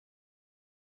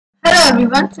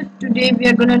Everyone, so today we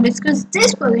are going to discuss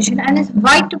this position and it's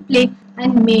white to play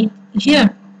and mate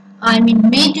here.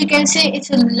 Mate, you can say it's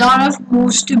a lot of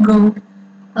moves to go.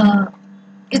 Uh,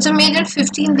 it's a mate at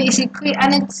 15 basically,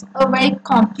 and it's a very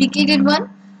complicated one.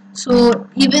 So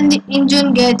even the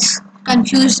engine gets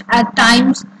confused at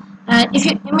times. And if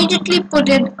you immediately put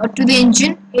it to the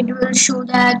engine, it will show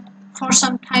that for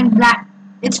some time black.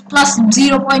 It's plus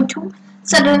 0.2.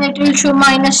 Suddenly it will show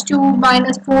 -2,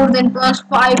 -4, then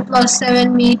 +5,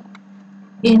 +7, mate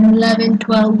in 11,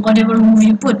 12, whatever move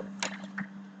you put.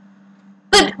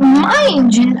 But my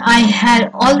engine, I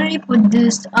had already put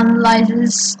this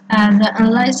analysis as an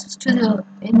analysis to the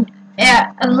in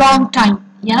a long time.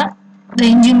 Yeah, the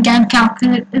engine can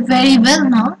calculate it very well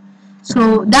now.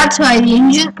 So that's why the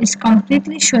engine is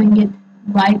completely showing it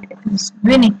white is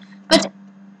winning. But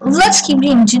let's keep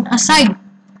the engine aside.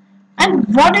 And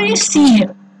what do you see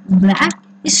here? Black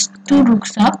is 2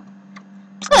 rooks up,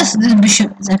 plus this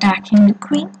bishop is attacking the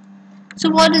queen. So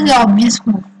what is the obvious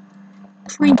move?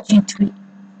 Queen g3.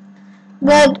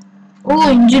 But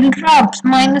oh, engine drops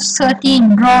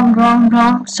 -13.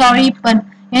 Wrong. Sorry, but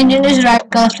engine is right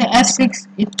because after f6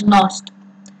 it lost.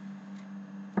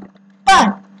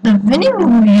 But the winning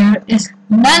move here is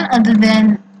none other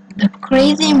than the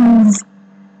crazy move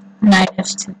knight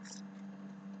f6.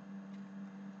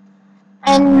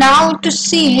 And now to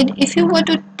see it, if you were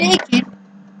to take it,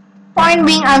 point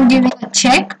being I'm giving a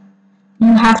check,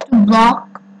 you have to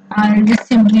block. I'll just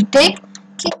simply take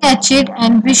king h8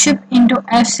 and bishop into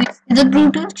f6 is a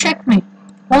brutal checkmate.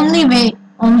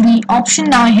 Only option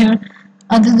now here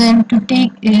other than to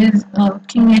take is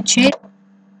king h8.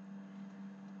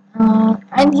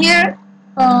 And here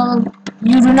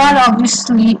you do not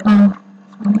obviously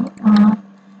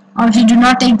do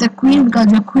not take the queen because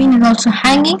the queen is also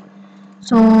hanging.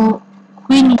 So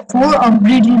queen e4, a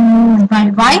brilliant move by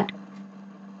white.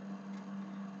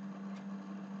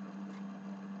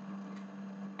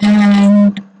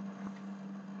 And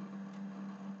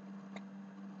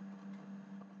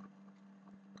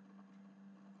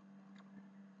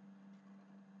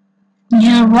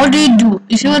yeah, what do you do?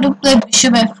 If you were to play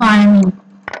bishop f5,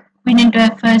 queen into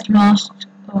f5 lost.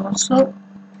 So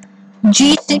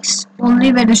g6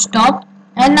 only way to stop.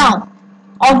 And now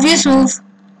obvious move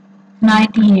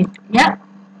knight e8. Yeah,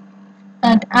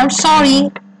 but I'm sorry,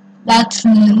 that's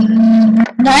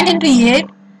knight into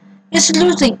e8 is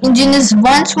losing. Engine is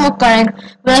once more correct.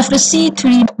 But after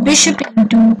c3, bishop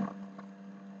into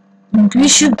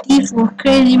bishop d4,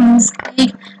 crazy move,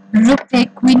 take rook,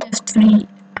 take queen f3.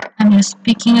 I'm just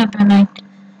picking up a knight,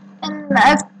 and I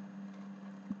have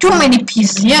too many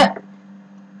pieces here.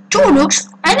 2 rooks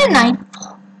and a knight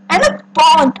and a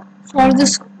pawn for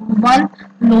this one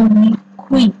lonely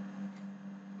queen.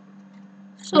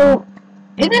 So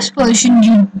in this position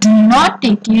you do not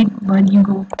take it, but you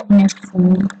go queen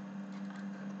f4.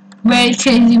 Very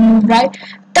crazy move, right?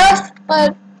 Tough,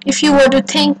 but if you were to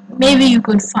think, maybe you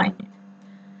could find it.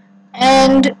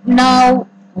 And now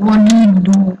what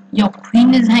do? Your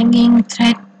queen is hanging,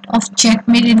 threat of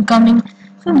checkmate incoming.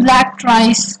 So black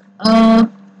tries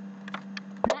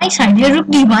nice idea, rook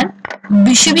d1,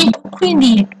 bishop e2, queen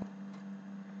d8.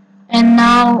 And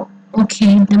now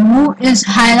okay, the move is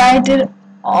highlighted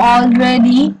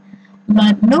already,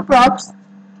 but no props.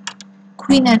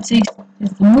 Queen h6 is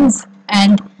the move.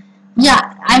 And yeah,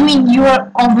 you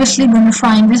are obviously going to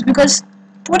find this because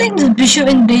putting this bishop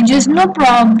in danger is no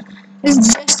problem. It's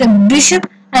just a bishop,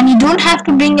 and you don't have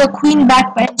to bring your queen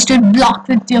back, but instead block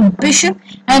with your bishop.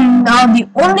 And now the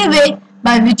only way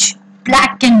by which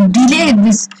black can delay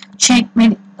this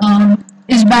checkmate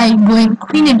is by going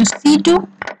queen into c2,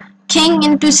 king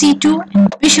into c2,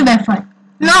 and bishop f5.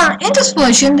 Now in this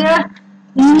position there are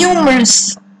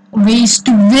numerous ways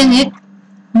to win it,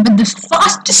 but the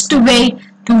fastest way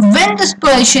to win this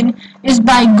position is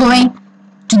by going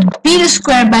to b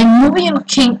square by moving your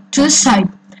king to the side.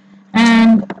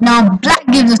 And now black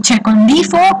gives a check on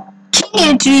d4, king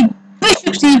a3,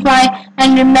 bishop c5,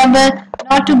 and remember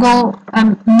not to go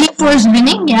d4 is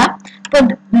winning, yeah,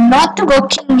 but not to go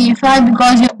king e5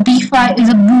 because your b5 is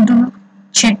a brutal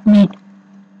checkmate.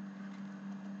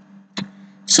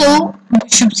 So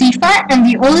bishop c5, and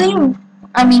the only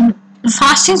the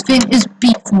fastest win is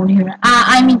b4 here.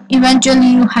 Eventually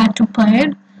you had to play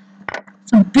it.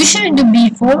 So bishop into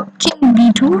b4, king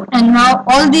b2, and now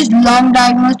all these long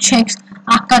diagonal checks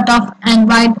are cut off, and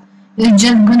white is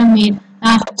just gonna mate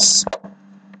after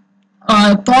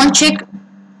pawn check.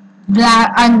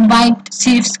 Black and white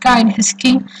safeguard his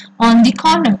king on the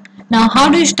corner. Now how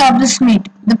do you stop this mate?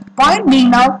 The point being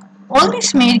now all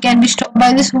this mate can be stopped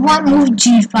by this one move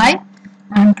g5.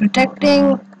 I'm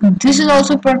protecting. This is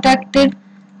also protected.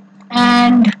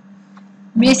 and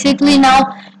basically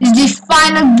now is the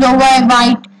final blow by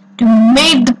white to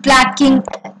mate the black king,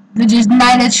 which is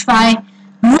knight h5,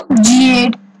 rook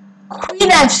g8, queen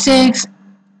f6,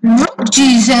 rook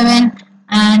g7,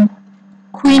 and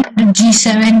queen to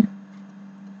g7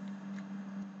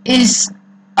 is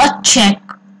a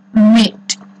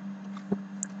checkmate.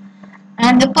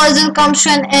 And the puzzle comes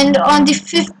to an end on the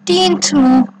 15th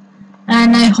move.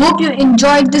 And I hope you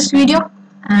enjoyed this video,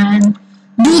 and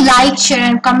do like, share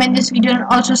and comment this video, and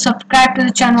also subscribe to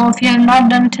the channel if you have not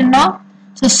done till now.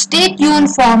 So stay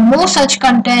tuned for more such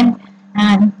content,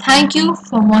 and thank you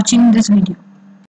for watching this video.